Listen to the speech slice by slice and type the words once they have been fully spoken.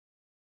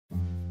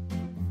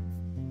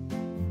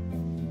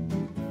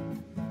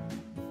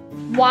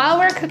While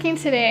we're cooking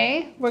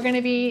today, we're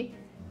gonna be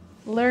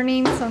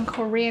learning some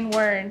Korean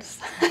words.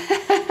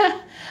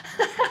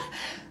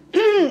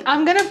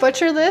 I'm gonna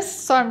butcher this,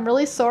 so I'm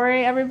really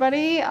sorry,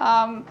 everybody.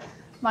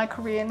 My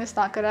Korean is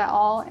not good at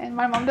all, and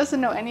my mom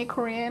doesn't know any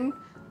Korean.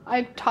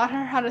 I taught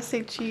her how to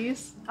say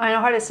cheese. I know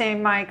how to say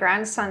my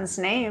grandson's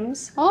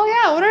names. Oh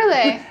yeah, what are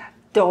they?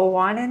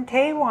 Do1 and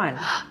Tae1.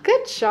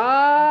 Good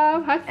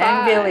job. High five.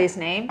 And Billy's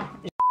name.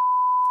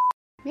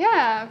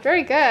 Yeah,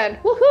 very good.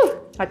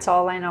 Woohoo! That's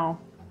all I know.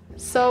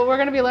 So we're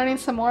gonna be learning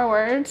some more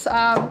words.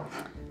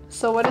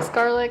 So what is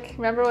garlic?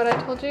 Remember what I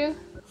told you?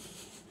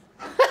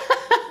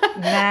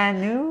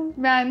 Manu.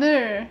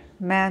 Manu.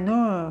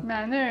 Manu.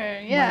 Manu,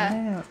 yeah.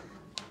 Manu.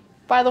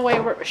 By the way,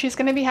 she's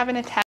gonna be having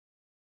a test.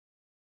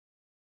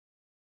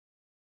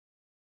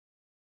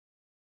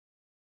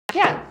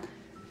 Yeah.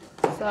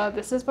 So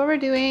this is what we're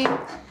doing.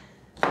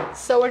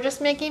 So we're just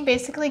making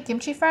basically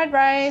kimchi fried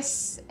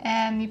rice,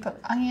 and you put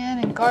onion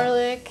and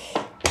garlic,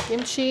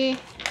 kimchi.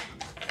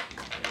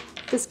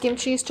 This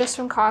kimchi is just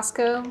from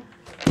Costco.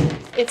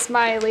 It's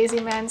my lazy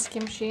man's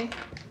kimchi.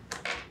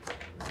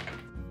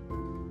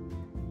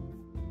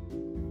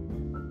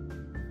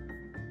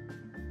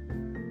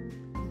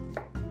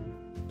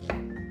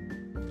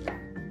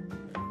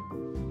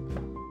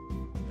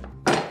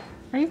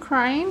 Are you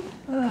crying?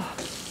 Ugh,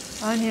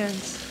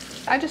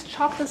 onions. I just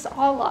chopped this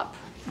all up.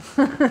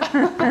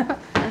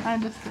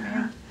 I'm just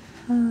kidding.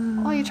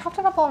 Oh, you chopped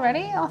it up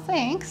already? Oh,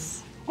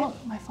 thanks. Oh,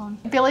 my phone.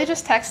 Billy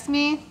just texted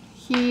me.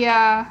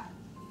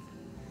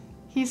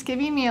 He's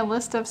giving me a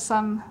list of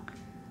some.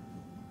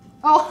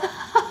 Oh,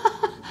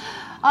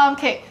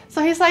 okay.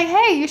 So he's like,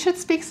 hey, you should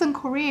speak some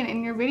Korean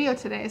in your video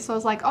today. So I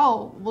was like,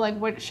 oh, like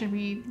what should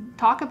we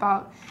talk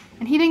about?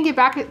 And he didn't get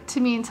back to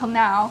me until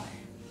now.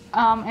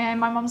 And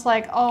my mom's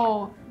like,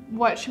 oh,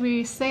 what should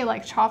we say,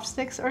 like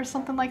chopsticks or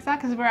something like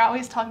that? Because we're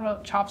always talking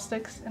about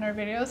chopsticks in our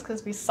videos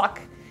because we suck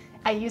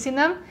at using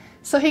them.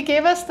 So he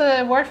gave us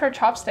the word for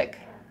chopstick.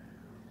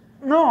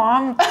 No,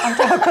 I'm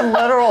talking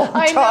literal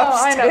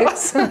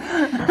chopsticks. I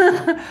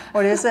know.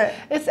 What is it?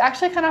 It's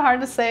actually kind of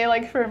hard to say,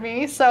 like for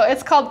me. So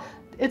it's called,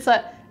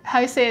 how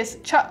you say is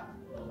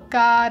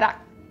chakgarak.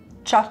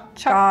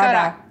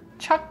 Chakgarak.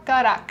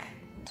 Chakgarak.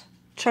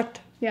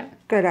 Yeah.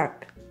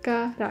 Chakgarak.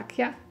 Garak,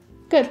 yeah.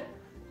 Good.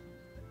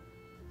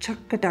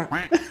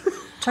 Chakgarak.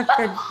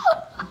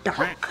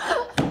 Chakgarak.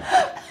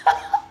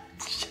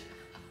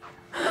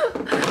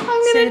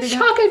 I'm gonna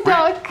chuck a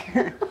duck.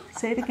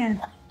 Say it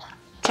again.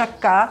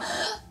 Chakgarak.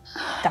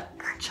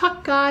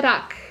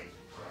 Chakgarak.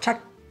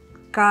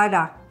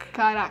 Chakgarak.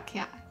 Garak,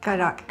 yeah.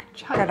 Garak.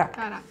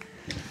 Garak.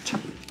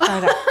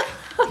 Chakgarak.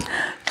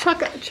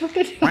 Chuck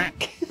a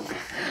duck.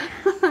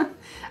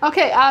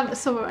 Okay,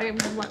 so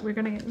we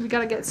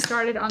gotta get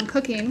started on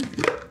cooking.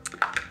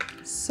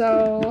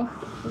 So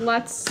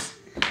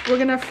we're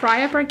gonna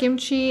fry up our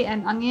kimchi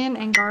and onion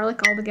and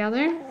garlic all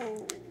together.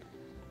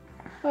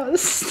 Oh,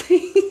 this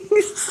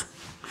stinks.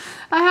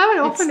 I haven't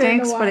opened it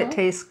in a while. But it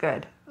tastes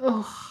good.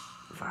 Oh.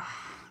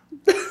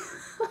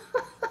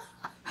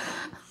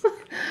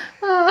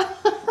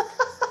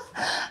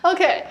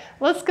 Okay,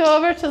 let's go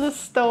over to the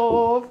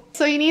stove.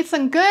 So you need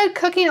some good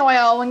cooking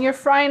oil when you're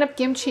frying up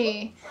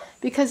kimchi,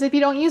 because if you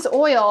don't use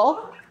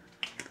oil,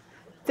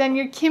 then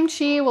your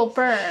kimchi will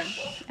burn,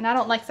 and I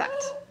don't like that.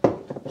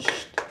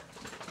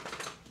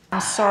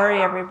 I'm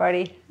sorry,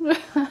 everybody.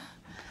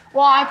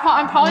 Well, I'm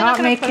probably not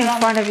going to put it on.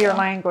 Not making fun of your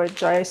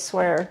language, I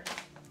swear.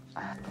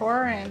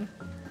 Pour in.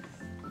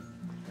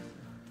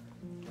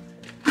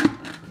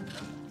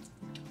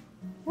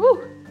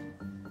 Woo!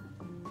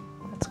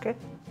 That's good.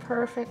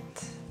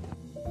 Perfect.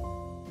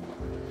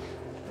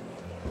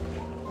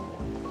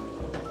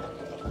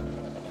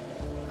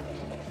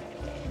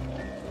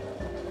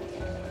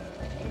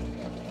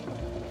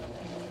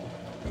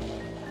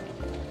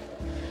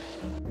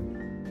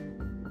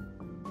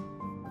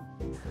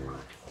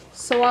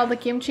 So while the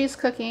kimchi is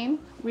cooking,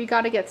 we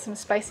gotta get some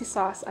spicy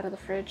sauce out of the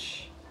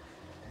fridge.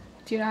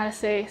 Do you know how to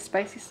say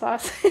spicy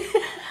sauce?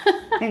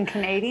 In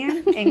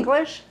Canadian,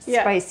 English,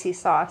 yeah. Spicy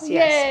sauce,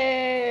 yes.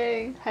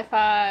 Yay! High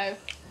five.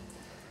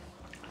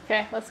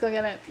 Okay, let's go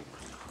get it.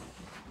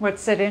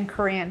 What's it in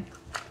Korean?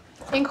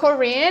 In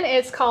Korean,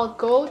 it's called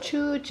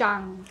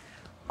gochujang.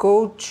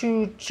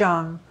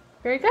 Gochujang.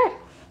 Very good.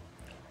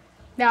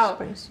 Now,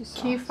 can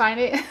you find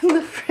it in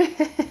the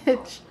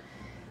fridge?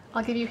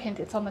 I'll give you a hint.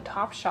 It's on the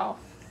top shelf.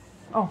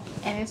 Oh.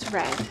 And it's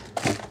red.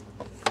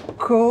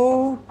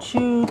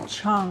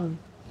 Gochujang.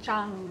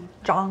 Jang.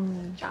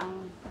 Jang.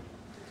 Jang.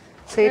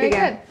 Say it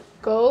again.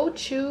 Good.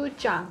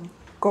 Gochujang.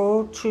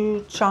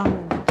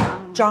 Gochujang.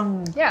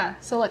 Jang. Yeah,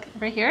 so look,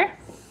 right here.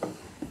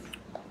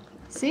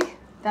 See?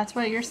 That's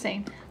what you're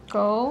saying.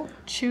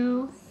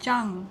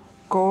 Gochujang.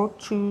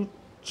 Gochujang.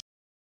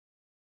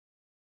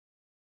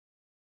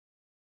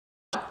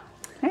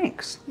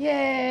 Thanks.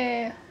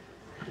 Yay.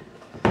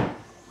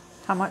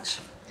 How much?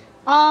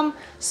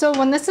 So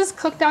when this is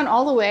cooked down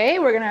all the way,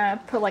 we're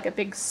gonna put like a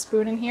big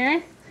spoon in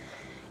here.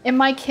 And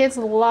my kids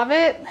love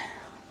it.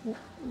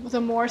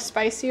 The more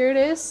spicier it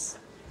is.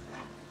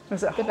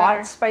 Is it the hot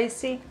better.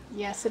 spicy?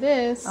 Yes, it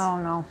is. Oh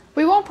no.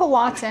 We won't put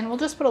lots in. We'll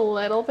just put a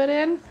little bit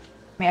in.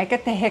 I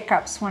get the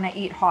hiccups when I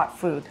eat hot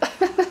food.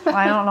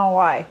 I don't know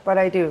why, but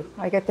I do.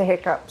 I get the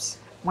hiccups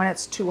when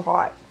it's too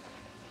hot.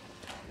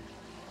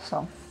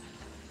 So,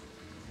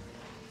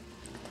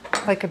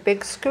 like a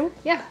big scoop?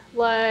 Yeah,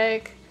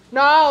 like,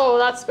 no,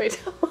 that's way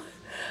too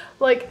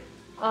like,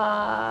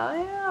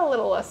 yeah, a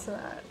little less than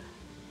that.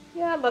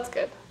 Yeah, that's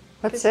good.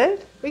 That's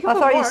it? We can I put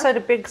thought more. you said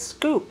a big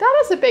scoop.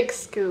 That is a big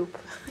scoop.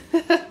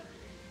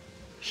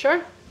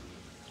 Sure.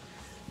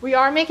 We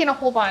are making a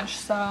whole bunch,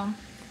 so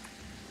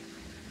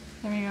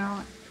there we go.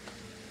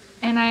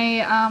 And I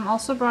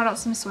also brought out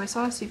some soy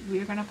sauce.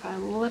 We're gonna put a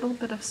little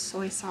bit of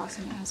soy sauce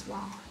in it as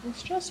well.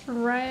 It's just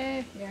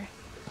right here.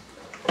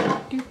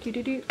 Do do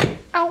do do.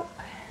 Ow.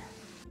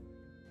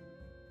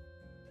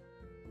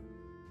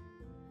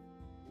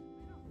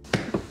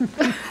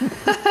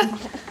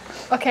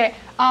 Okay.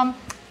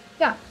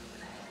 Yeah.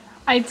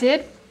 I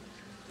did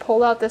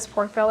pull out this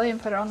pork belly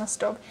and put it on the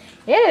stove.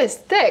 It is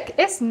thick.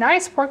 It's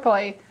nice pork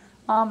belly.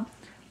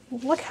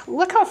 Look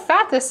how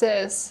fat this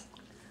is.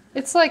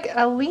 It's like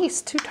at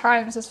least 2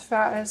 times as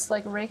fat as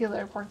like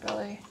regular pork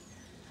belly.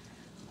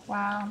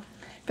 Wow.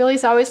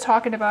 Billy's always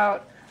talking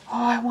about,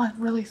 oh, I want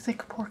really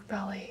thick pork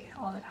belly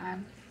all the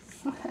time.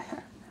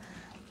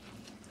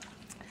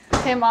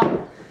 Okay,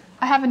 Mom,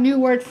 I have a new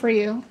word for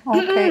you.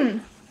 Okay.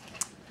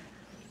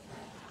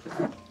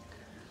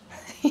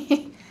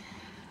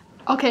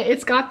 Okay,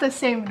 it's got the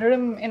same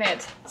rum in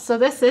it. So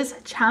this is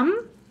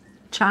cham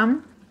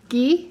Cham.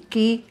 gi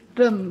Gi.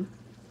 rum.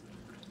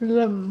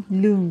 Lum.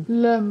 Lum.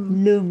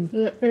 Lum.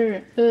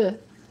 Lum.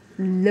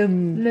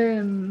 Lum.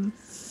 Lum.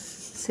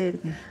 Say it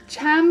again.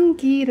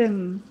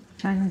 Chamgirum.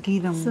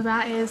 Changiram. So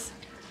that is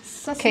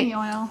sesame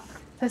oil.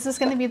 This is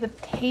going to be the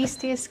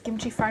tastiest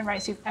kimchi fried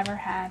rice you've ever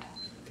had.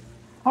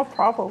 Oh,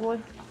 probably.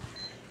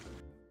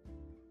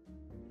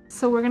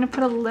 So we're going to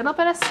put a little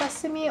bit of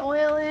sesame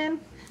oil in.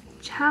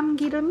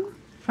 Chamgirum.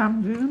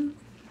 Changiram.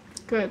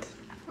 Good.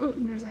 Oh,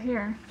 there's a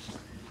hair.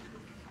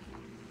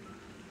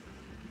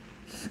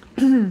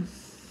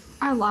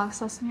 I love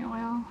sesame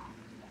oil.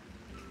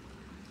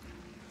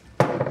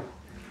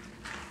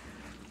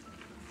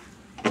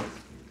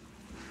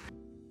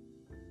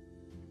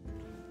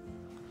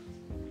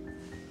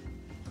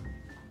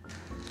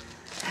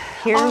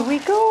 Here we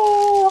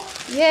go.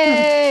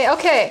 Yay!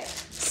 Okay,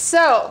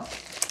 so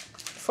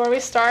before we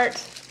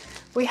start,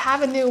 we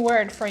have a new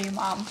word for you,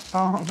 Mom.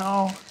 Oh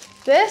no.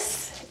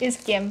 This is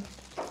gim.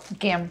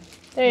 Gim.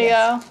 There you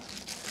go.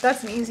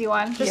 That's an easy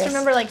one. Just Yes.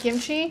 remember, like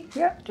kimchi,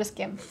 Yeah. just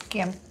gim.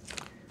 Gim.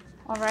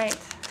 All right.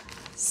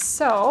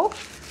 So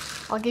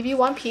I'll give you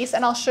one piece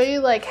and I'll show you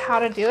like how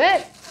to do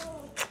it.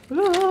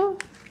 Ooh.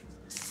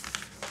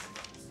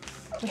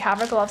 We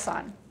have our gloves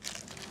on.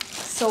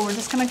 So we're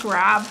just gonna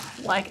grab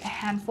like a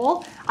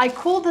handful. I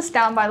cooled this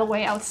down, by the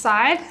way,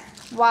 outside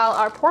while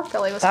our pork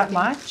belly was That cooking.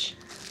 much?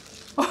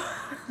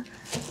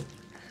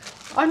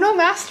 I'm no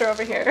master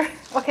over here.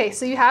 Okay,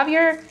 so you have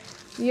your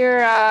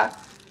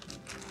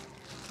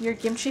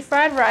kimchi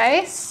fried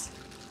rice,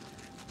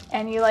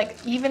 and you like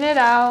even it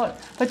out,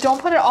 but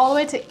don't put it all the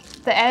way to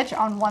the edge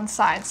on one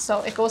side.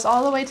 So it goes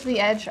all the way to the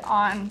edge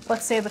on,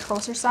 let's say, the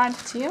closer side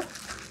to you.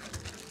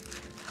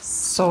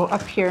 So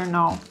up here,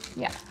 no.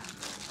 Yeah.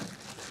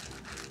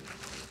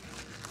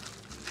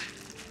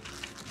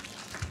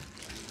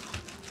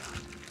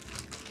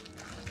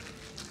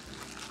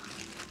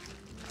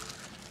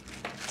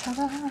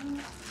 Ta-da.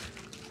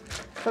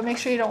 But make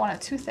sure you don't want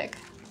it too thick.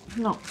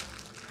 No.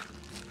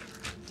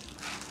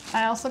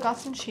 I also got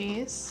some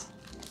cheese.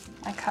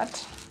 I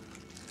cut.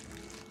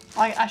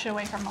 I should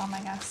wait for Mom,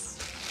 I guess.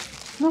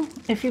 No.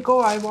 If you go,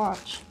 I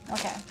watch.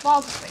 Okay, well,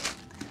 I'll just wait.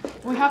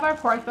 We have our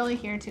pork belly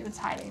here too, it's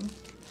hiding.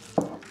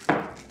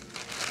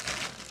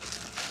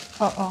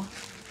 Uh-oh.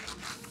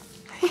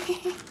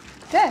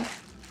 Good.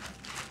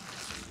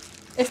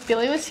 If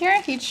Billy was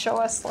here, he'd show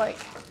us like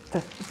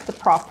The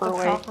proper the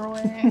way. proper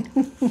way.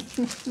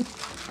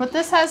 But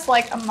this has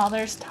like a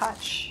mother's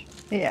touch.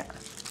 Yeah.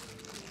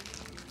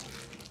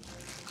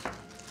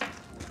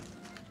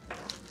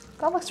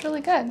 That looks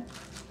really good.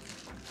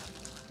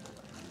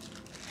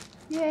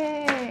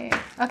 Yay.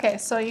 Okay,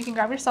 so you can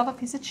grab yourself a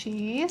piece of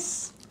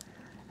cheese.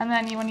 And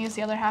then you want to use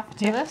the other half to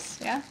do this.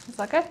 Yeah, is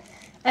that good?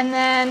 And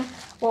then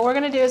what we're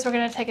going to do is we're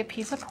going to take a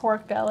piece of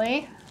pork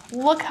belly.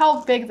 Look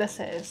how big this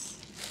is.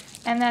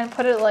 And then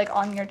put it like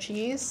on your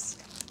cheese.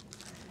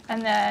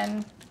 And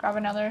then grab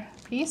another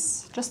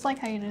piece, just like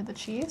how you do the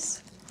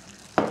cheese.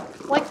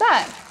 Like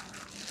that.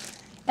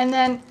 And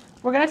then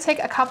we're going to take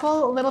a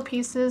couple little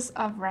pieces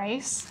of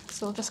rice.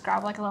 So we'll just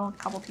grab like a little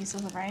couple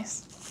pieces of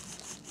rice.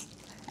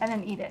 And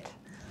then eat it.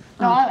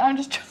 No, I'm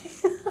just trying.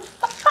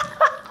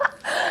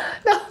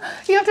 No,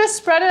 you have to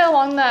spread it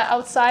along the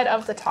outside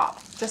of the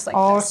top, just like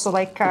Oh, this. so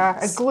like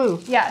a glue.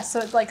 Yeah, so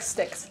it like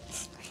sticks.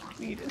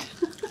 Eat it.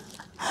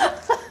 I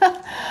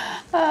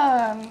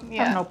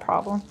Yeah. have no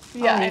problem.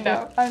 Yeah, I'll I eat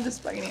know. it. I'm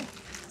just bugging you.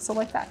 So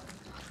like that.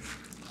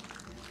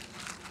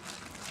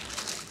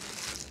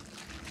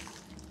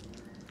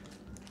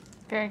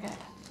 Very good.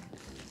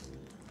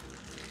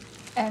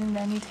 And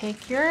then you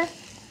take your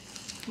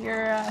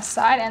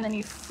side and then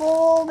you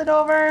fold it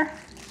over.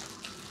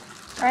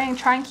 Right, and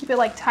try and keep it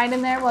like tight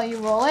in there while you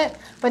roll it,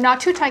 but not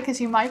too tight because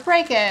you might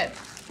break it.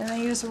 And then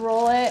you just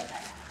roll it,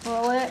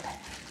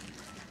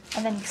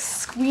 and then you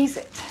squeeze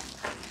it.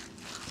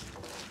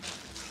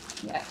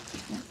 Yeah,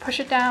 push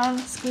it down,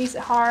 squeeze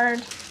it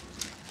hard.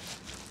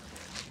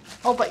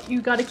 Oh, but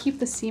you got to keep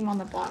the seam on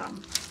the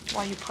bottom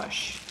while you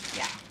push.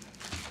 Yeah.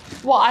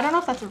 Well, I don't know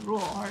if that's a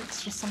rule or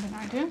it's just something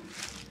I do.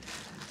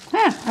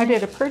 Yeah, I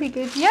did a pretty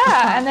good job.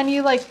 Yeah, and then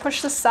you like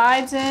push the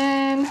sides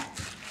in,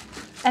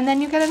 and then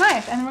you get a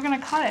knife, and we're gonna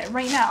cut it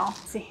right now.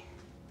 Let's see.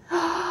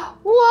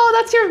 Whoa,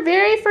 that's your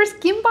very first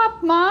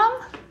kimbap,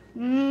 Mom.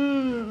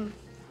 Mmm.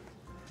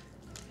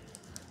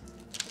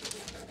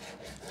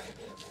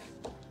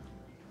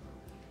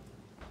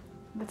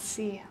 Let's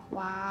see.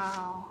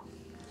 Wow.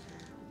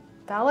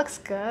 That looks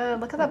good.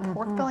 Look at that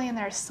pork belly in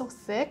there. It's so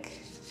thick.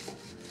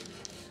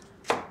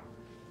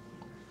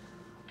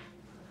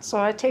 So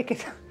I take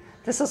it,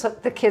 this is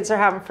what the kids are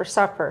having for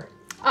supper.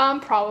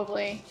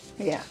 Probably.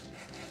 Yeah.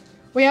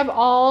 We have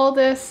all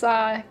this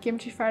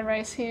kimchi fried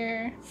rice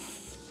here.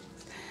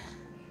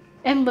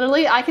 And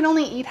literally, I can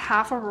only eat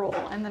half a roll,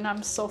 and then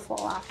I'm so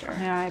full after.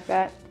 Yeah, I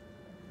bet.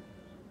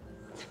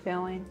 It's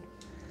filling.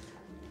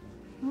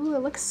 Ooh, it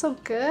looks so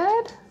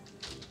good.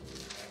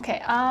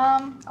 Okay,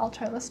 I'll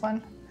try this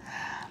one.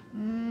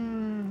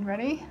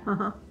 Ready?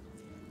 Uh-huh.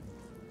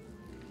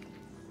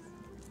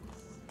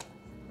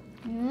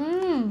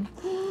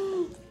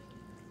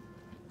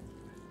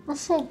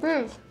 It's so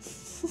big.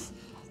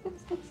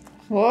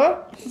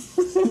 What?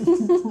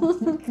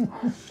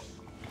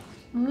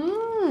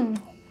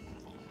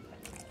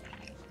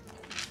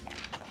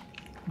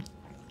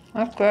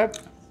 That's good.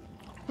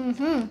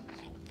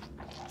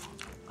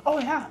 Oh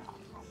yeah.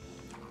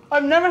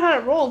 I've never had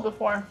it rolled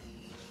before.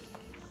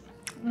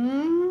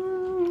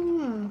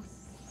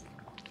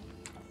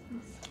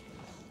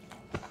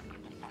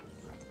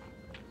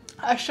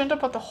 I shouldn't have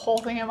put the whole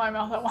thing in my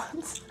mouth at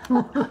once.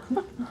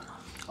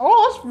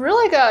 Oh, it's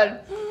really good.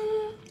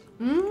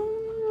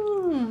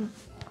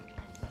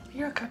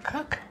 You're a good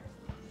cook.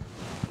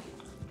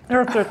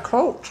 You're a good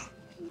coach.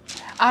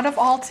 Out of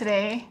all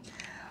today,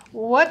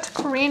 what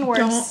Korean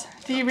words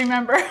do you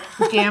remember?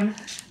 Gim.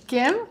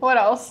 Gim? What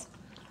else?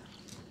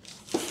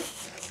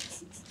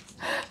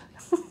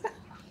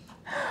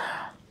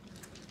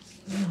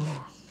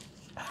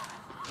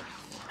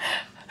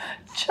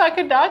 Chuck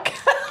a duck.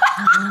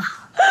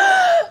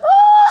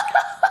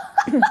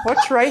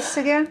 What's rice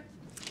again?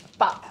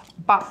 Bap.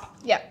 Bap.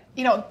 Yeah,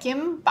 you know,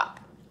 gimbap.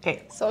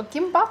 Okay. So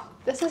gimbap,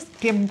 this is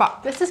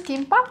Kimbap.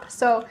 gimbap.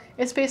 So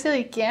it's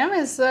basically gim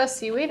is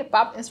seaweed,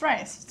 bap is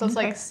rice. So it's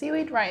like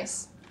seaweed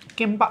rice.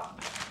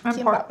 Kimbap. And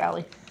Kimbap. pork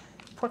belly.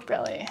 Pork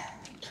belly.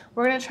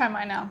 We're gonna try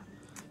mine now.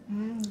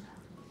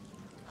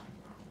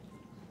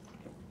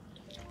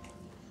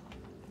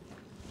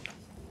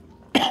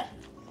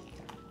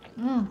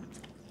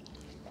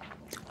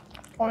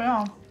 Oh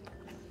yeah.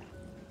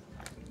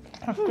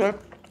 That's good.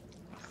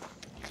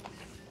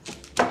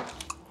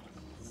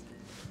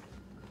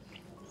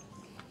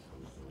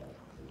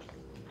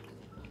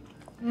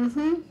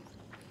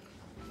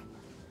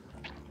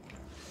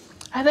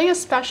 I think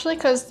especially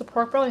because the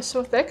pork belly is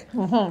so thick,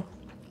 You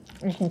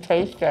can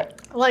taste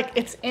it. like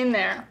it's in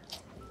there.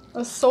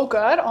 It's so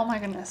good. Oh my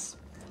goodness.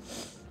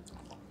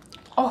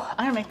 Oh,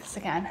 I'm gonna make this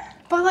again.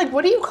 But like,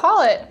 what do you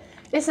call it?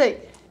 Is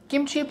it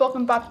kimchi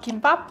볶음밥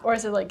kimbap, or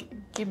is it like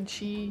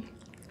kimchi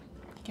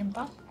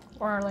kimbap,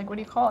 or like what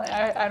do you call it?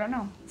 I don't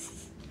know.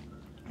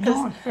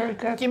 No, it's very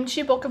good.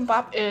 Kimchi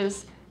볶음밥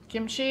is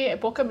kimchi.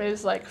 볶음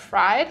is like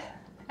fried,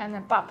 and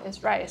then bap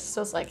is rice.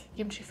 So it's like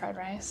kimchi fried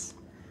rice.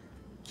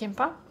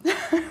 Kimbap.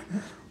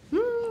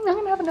 I'm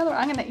gonna have another one.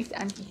 I'm gonna eat the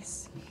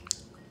antis.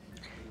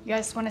 You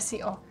guys want to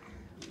see? Oh,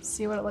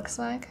 see what it looks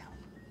like.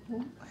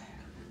 Ooh.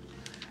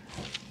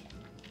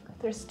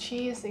 There's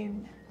cheese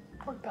in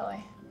pork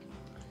belly.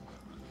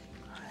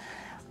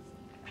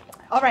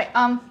 All right.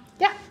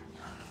 Yeah.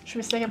 Should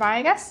we say goodbye?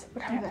 I guess.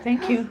 What time is it?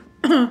 Thank you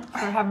for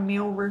having me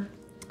over.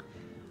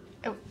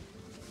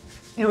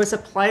 It was a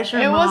pleasure,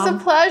 It Mom. was a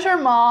pleasure,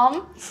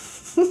 Mom.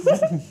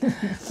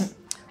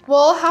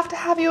 We'll have to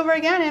have you over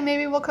again, and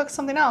maybe we'll cook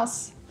something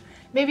else.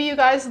 Maybe you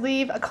guys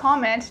leave a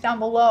comment down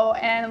below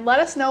and let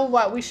us know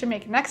what we should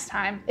make next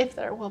time, if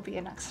there will be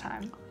a next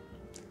time.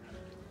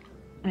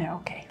 Yeah,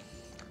 okay.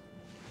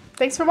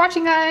 Thanks for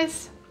watching,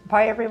 guys.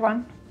 Bye,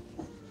 everyone.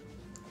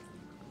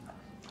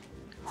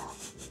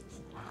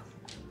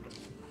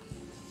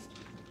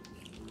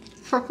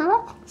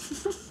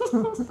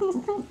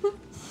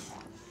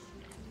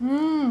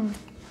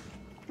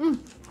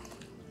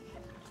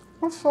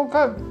 That's so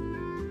good.